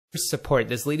Support.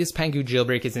 This latest Pangu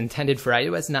jailbreak is intended for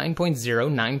iOS 9.0,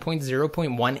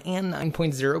 9.0.1, and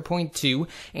 9.0.2,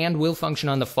 and will function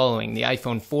on the following: the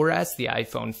iPhone 4S, the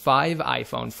iPhone 5,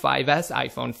 iPhone 5S,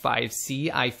 iPhone 5C,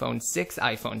 iPhone 6,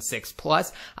 iPhone 6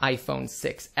 Plus, iPhone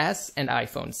 6S, and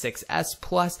iPhone 6S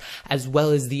Plus, as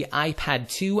well as the iPad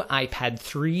 2, iPad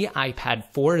 3, iPad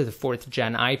 4, the 4th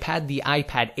gen iPad, the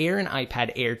iPad Air and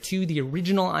iPad Air 2, the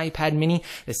original iPad mini,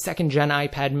 the 2nd gen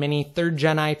iPad mini, 3rd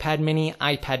gen iPad mini,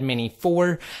 iPad Mini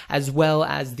 4, as well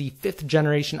as the 5th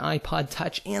generation iPod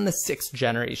Touch and the 6th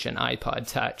generation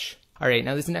iPod Touch. Alright,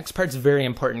 now this next part's very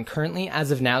important. Currently,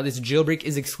 as of now, this jailbreak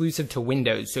is exclusive to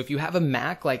Windows. So if you have a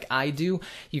Mac like I do,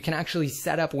 you can actually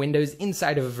set up Windows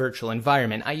inside of a virtual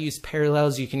environment. I use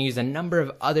Parallels. You can use a number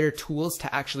of other tools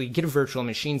to actually get a virtual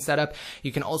machine set up.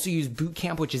 You can also use Boot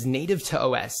Camp, which is native to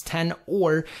OS X,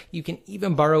 or you can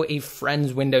even borrow a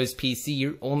friend's Windows PC.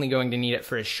 You're only going to need it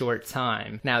for a short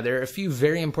time. Now, there are a few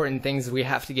very important things we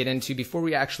have to get into before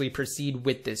we actually proceed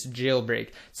with this jailbreak.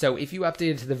 So if you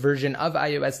updated to the version of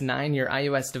iOS 9, your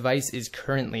iOS device is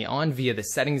currently on via the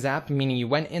Settings app, meaning you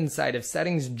went inside of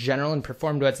Settings, General, and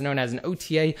performed what's known as an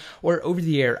OTA or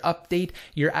over-the-air update,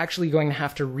 you're actually going to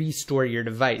have to restore your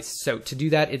device. So to do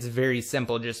that, it's very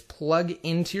simple. Just plug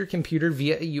into your computer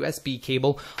via a USB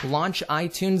cable, launch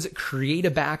iTunes, create a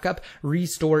backup,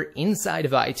 restore inside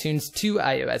of iTunes to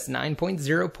iOS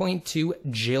 9.0.2,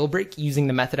 jailbreak using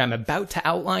the method I'm about to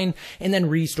outline, and then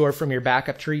restore from your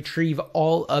backup to retrieve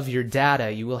all of your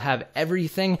data. You will have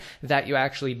everything that you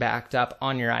actually backed up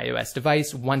on your iOS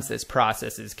device once this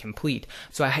process is complete.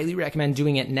 So I highly recommend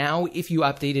doing it now if you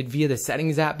updated via the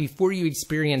Settings app before you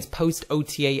experience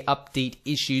post-OTA update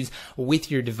issues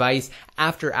with your device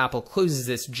after Apple closes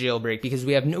this jailbreak, because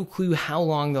we have no clue how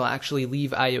long they'll actually leave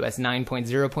iOS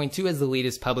 9.0.2 as the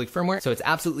latest public firmware. So it's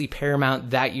absolutely paramount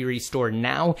that you restore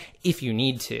now if you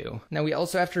need to. Now we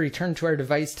also have to return to our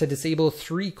device to disable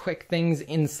 3 quick things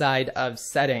inside of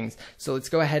Settings. So let's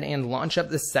go ahead and launch up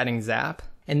the Settings app.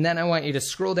 And then I want you to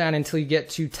scroll down until you get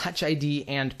to Touch ID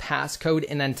and passcode,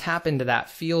 and then tap into that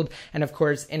field, and of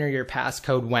course enter your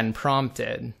passcode when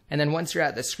prompted. And then once you're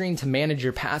at the screen, to manage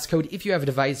your passcode, if you have a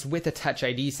device with a Touch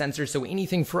ID sensor, so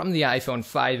anything from the iPhone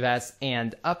 5S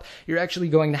and up, you're actually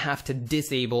going to have to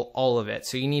disable all of it.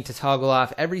 So you need to toggle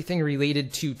off everything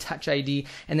related to Touch ID,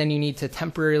 and then you need to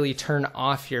temporarily turn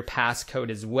off your passcode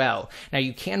as well. Now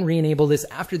you can re-enable this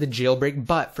after the jailbreak,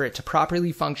 but for it to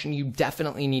properly function, you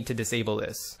definitely need to disable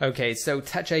this. Okay, so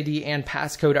Touch ID and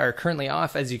passcode are currently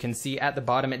off. As you can see at the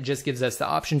bottom, it just gives us the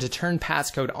option to turn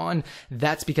passcode on.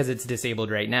 That's because it's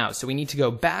disabled right now. So we need to go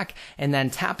back and then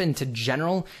tap into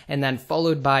General, and then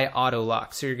followed by Auto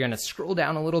Lock. So you're going to scroll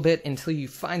down a little bit until you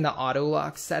find the Auto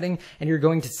Lock setting, and you're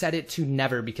going to set it to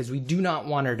Never, because we do not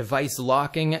want our device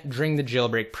locking during the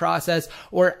jailbreak process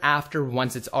or after,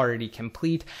 once it's already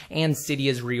complete and Cydia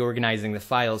is reorganizing the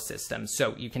file system.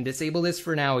 So you can disable this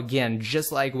for now. Again,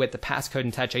 just like with the passcode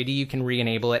and Touch ID, you can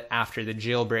re-enable it after the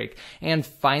jailbreak. And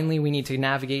finally, we need to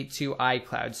navigate to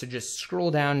iCloud. So just scroll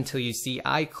down until you see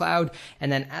iCloud,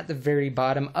 and then at the very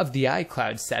bottom of the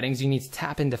iCloud settings, you need to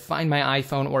tap into Find My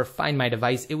iPhone or Find My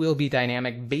Device. It will be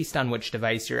dynamic based on which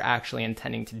device you're actually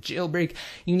intending to jailbreak.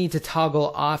 You need to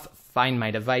toggle off Find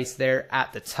My Device there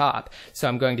at the top. So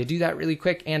I'm going to do that really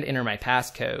quick and enter my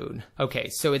passcode. Okay,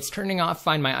 so it's turning off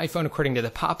Find My iPhone according to the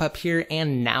pop-up here,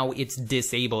 and now it's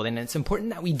disabled. And it's important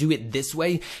that we do it this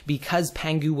way because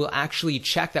Pangu will actually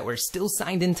check that we're still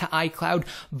signed into iCloud,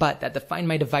 but that the Find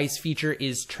My Device feature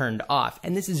is turned off.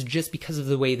 And this is just because of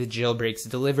the way the jailbreak's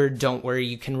delivered. Don't worry,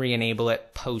 you can re-enable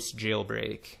it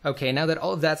post-jailbreak. Okay, now that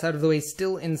all of that's out of the way,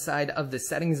 still inside of the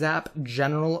Settings app,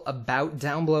 General, About,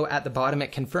 down below at the bottom,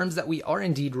 it confirms that we are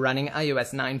indeed running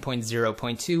iOS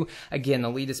 9.0.2, again, the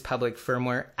latest public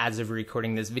firmware as of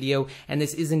recording this video, and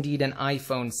this is indeed an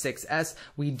iPhone 6S.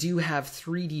 We do have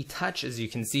 3D touch, as you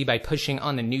can see by pushing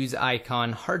on the news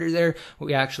icon harder there.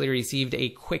 We actually received a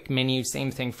quick menu,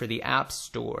 same thing for the App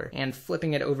Store. And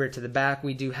flipping it over to the back,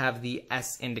 we do have the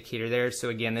S indicator there, so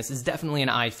again, this is definitely an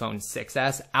iPhone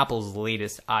 6S, Apple's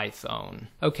latest iPhone.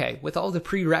 Okay, with all the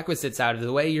prerequisites out of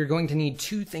the way, you're going to need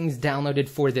 2 things downloaded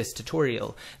for this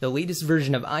tutorial. The latest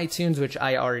version of iTunes, which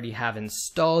I already have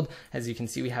installed. As you can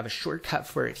see, we have a shortcut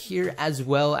for it here, as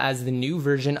well as the new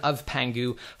version of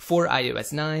Pangu for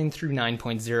iOS 9 through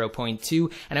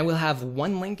 9.0.2. And I will have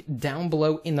one link down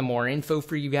below in the more info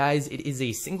for you guys. It is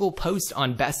a single post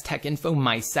on Best Tech Info,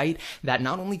 my site, that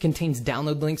not only contains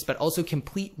download links, but also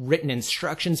complete written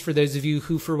instructions for those of you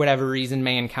who, for whatever reason,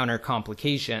 may encounter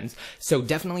complications. So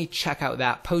definitely check out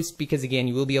that post, because again,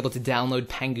 you will be able to download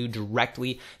Pangu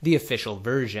directly, the official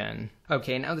version. version.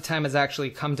 Okay, now the time has actually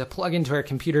come to plug into our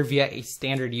computer via a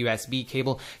standard USB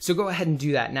cable, so go ahead and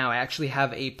do that now. I actually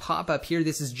have a pop-up here.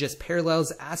 This is just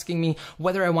Parallels asking me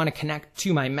whether I want to connect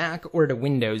to my Mac or to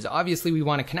Windows. Obviously, we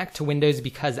want to connect to Windows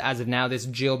because as of now, this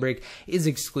jailbreak is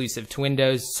exclusive to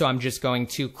Windows, so I'm just going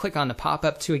to click on the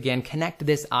pop-up to again connect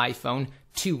this iPhone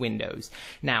to Windows.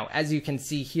 Now, as you can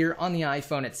see here on the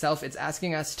iPhone itself, it's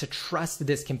asking us to trust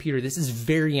this computer. This is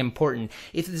very important.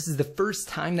 If this is the first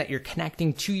time that you're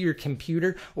connecting to your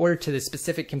computer or to the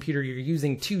specific computer you're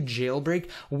using to jailbreak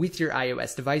with your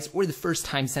iOS device, or the first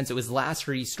time since it was last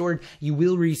restored, you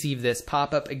will receive this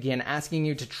pop-up again asking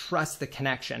you to trust the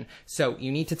connection. So you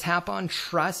need to tap on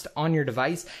trust on your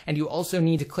device, and you also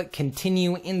need to click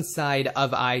continue inside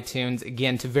of iTunes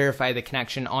again to verify the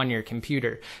connection on your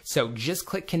computer. So just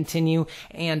click continue,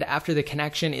 and after the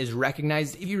connection is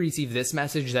recognized, if you receive this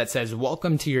message that says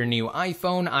welcome to your new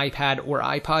iPhone, iPad, or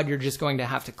iPod, you're just going to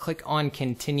have to click on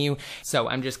continue. So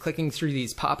I'm just clicking through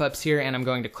these pop-ups here, and I'm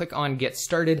going to click on get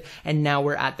started, and now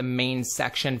we're at the main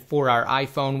section for our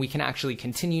iPhone. We can actually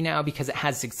continue now because it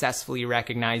has successfully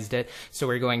recognized it. So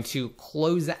we're going to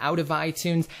close out of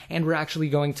iTunes, and we're actually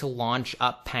going to launch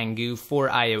up Pangu for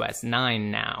iOS 9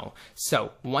 now.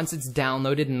 So once it's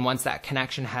downloaded and once that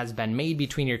connection has been made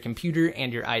between your computer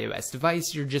and your iOS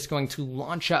device, you're just going to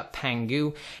launch up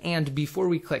Pangu. And before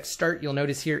we click start, you'll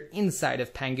notice here inside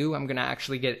of Pangu, I'm going to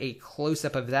actually get a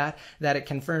close-up of that it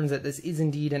confirms that this is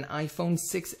indeed an iPhone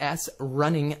 6s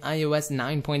running iOS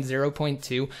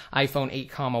 9.0.2. iPhone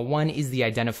 8,1 is the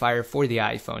identifier for the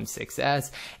iPhone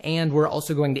 6s, and we're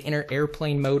also going to enter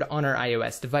airplane mode on our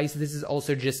iOS device. This is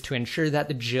also just to ensure that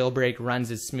the jailbreak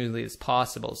runs as smoothly as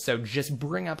possible. So just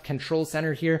bring up Control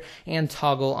Center here and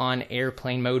toggle on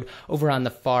airplane mode over on the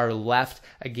far left.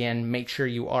 Again, make sure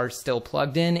you are still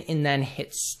plugged in, and then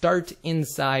hit start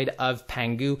inside of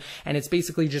Pangu, and it's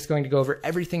basically just going to go over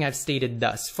everything I've stated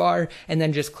thus far, and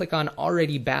then just click on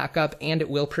already backup, and it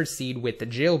will proceed with the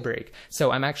jailbreak.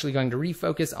 So I'm actually going to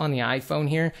refocus on the iPhone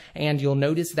here, and you'll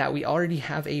notice that we already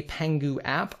have a Pangu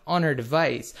app on our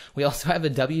device. We also have a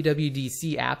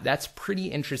WWDC app. That's pretty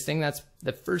interesting. That's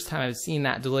the first time I've seen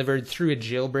that delivered through a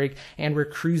jailbreak, and we're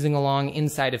cruising along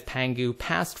inside of Pangu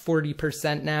past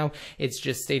 40% now. It's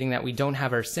just stating that we don't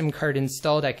have our SIM card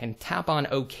installed. I can tap on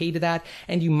OK to that,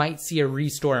 and you might see a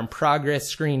restore in progress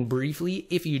screen briefly.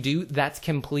 If you do, that's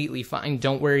completely fine.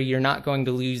 Don't worry, you're not going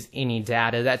to lose any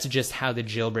data. That's just how the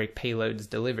jailbreak payload's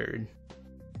delivered.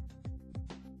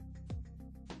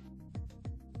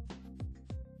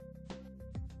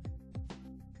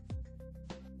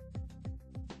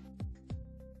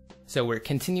 So we're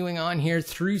continuing on here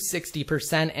through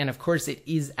 60%, and of course it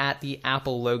is at the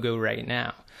Apple logo right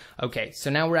now. Okay, so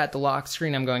now we're at the lock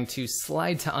screen. I'm going to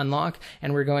slide to unlock,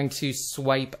 and we're going to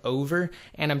swipe over,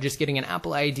 and I'm just getting an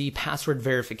Apple ID password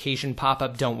verification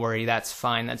pop-up. Don't worry, that's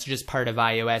fine. That's just part of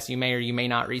iOS. You may or you may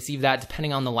not receive that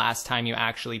depending on the last time you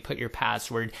actually put your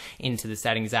password into the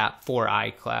settings app for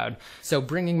iCloud. So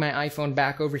bringing my iPhone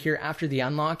back over here after the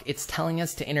unlock, it's telling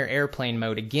us to enter airplane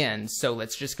mode again. So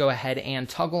let's just go ahead and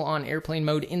toggle on airplane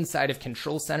mode inside of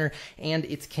Control Center, and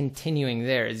it's continuing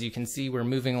there. As you can see, we're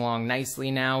moving along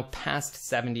nicely now, past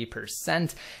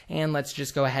 70%, and let's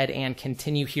just go ahead and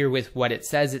continue here with what it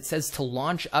says. It says to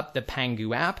launch up the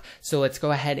Pangu app, so let's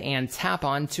go ahead and tap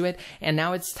onto it, and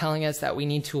now it's telling us that we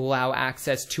need to allow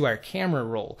access to our camera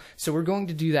roll. So we're going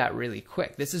to do that really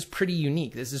quick. This is pretty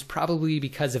unique. This is probably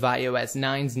because of iOS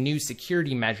 9's new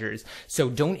security measures, so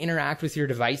don't interact with your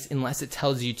device unless it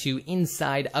tells you to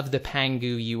inside of the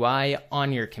Pangu UI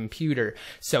on your computer.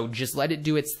 So just let it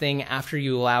do its thing after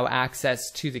you allow access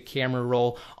to the camera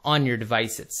roll on your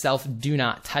device itself. Do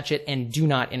not touch it and do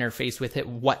not interface with it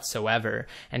whatsoever,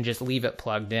 and just leave it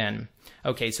plugged in.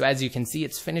 Okay, so as you can see,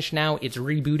 it's finished now. It's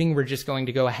rebooting. We're just going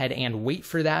to go ahead and wait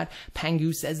for that.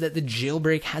 Pangu says that the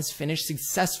jailbreak has finished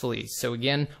successfully. So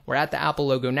again, we're at the Apple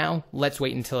logo now. Let's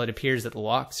wait until it appears at the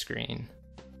lock screen.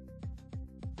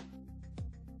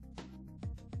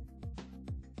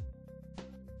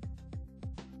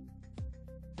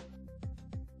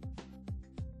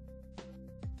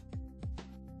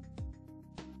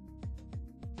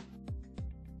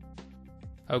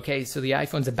 Okay, so the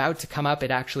iPhone's about to come up. It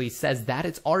actually says that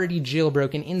it's already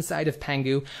jailbroken inside of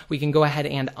Pangu. We can go ahead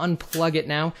and unplug it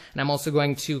now. And I'm also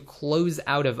going to close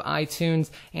out of iTunes,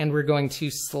 and we're going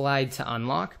to slide to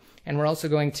unlock. And we're also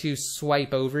going to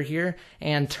swipe over here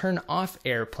and turn off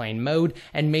airplane mode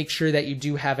and make sure that you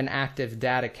do have an active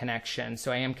data connection.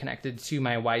 So I am connected to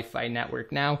my Wi-Fi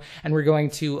network now, and we're going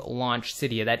to launch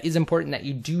Cydia. That is important that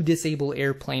you do disable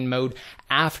airplane mode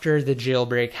after the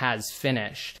jailbreak has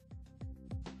finished.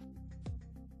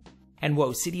 And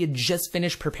whoa, Cydia just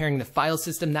finished preparing the file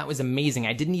system. That was amazing.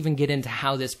 I didn't even get into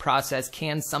how this process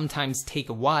can sometimes take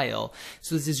a while.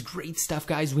 So this is great stuff,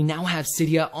 guys. We now have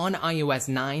Cydia on iOS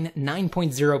 9,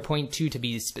 9.0.2 to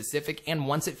be specific. And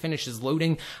once it finishes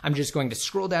loading, I'm just going to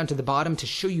scroll down to the bottom to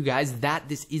show you guys that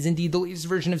this is indeed the latest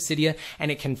version of Cydia,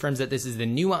 and it confirms that this is the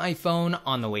new iPhone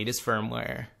on the latest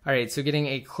firmware. Alright, so getting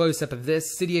a close-up of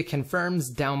this, Cydia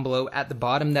confirms down below at the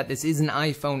bottom that this is an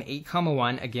iPhone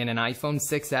 8,1, again an iPhone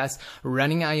 6s,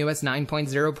 running iOS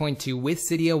 9.0.2 with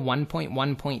Cydia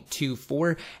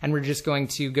 1.1.24, and we're just going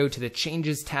to go to the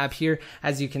Changes tab here.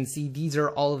 As you can see, these are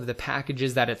all of the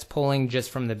packages that it's pulling just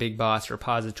from the Big Boss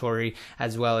repository,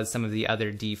 as well as some of the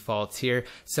other defaults here.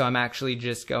 So I'm actually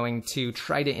just going to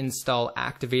try to install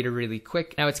Activator really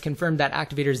quick. Now it's confirmed that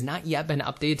Activator has not yet been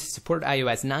updated to support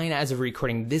iOS 9 as of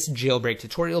recording this jailbreak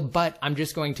tutorial, but I'm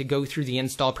just going to go through the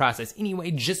install process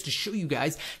anyway, just to show you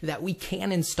guys that we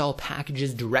can install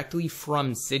packages directly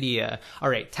from Cydia.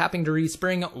 Alright, tapping to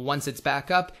respring. Once it's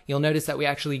back up, you'll notice that we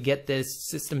actually get this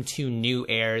System 2 new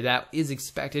error. That is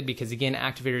expected because, again,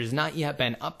 Activator has not yet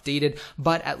been updated,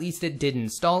 but at least it did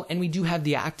install, and we do have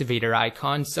the Activator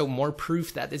icon, so more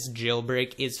proof that this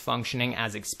jailbreak is functioning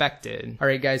as expected.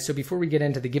 Alright guys, so before we get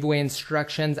into the giveaway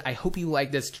instructions, I hope you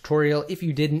liked this tutorial. If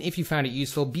you didn't, if you found it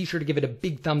useful, be sure to give it a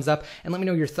big thumbs up and let me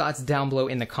know your thoughts down below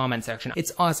in the comment section.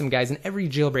 It's awesome, guys, and every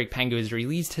Jailbreak Pangu is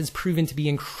released has proven to be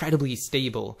incredibly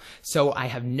stable, so I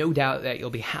have no doubt that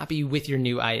you'll be happy with your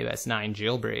new iOS 9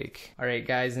 jailbreak. Alright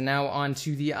guys, and now on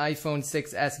to the iPhone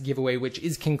 6s giveaway, which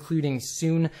is concluding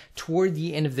soon toward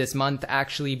the end of this month,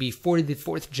 actually before the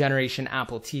 4th generation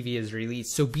Apple TV is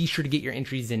released, so be sure to get your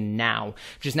entries in now.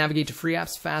 Just navigate to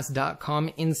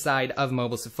freeappsfast.com inside of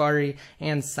Mobile Safari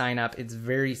and sign up. It's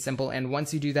very simple, and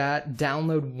once you do that,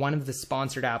 download one of the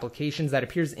sponsored applications that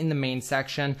appears in the main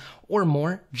section or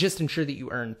more. Just ensure that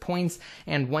you earn points,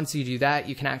 and once you do that,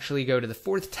 you can actually go to the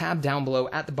 4th tab down below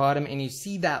at the bottom, and you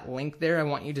see that link there. I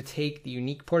want you to take the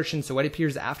unique portion, so what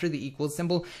appears after the equals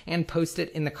symbol, and post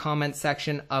it in the comment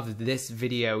section of this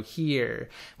video here.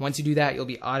 Once you do that, you'll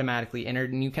be automatically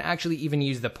entered, and you can actually even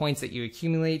use the points that you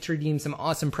accumulate to redeem some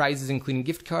awesome prizes, including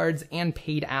gift cards and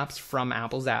paid apps from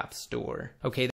Apple's App Store. Okay,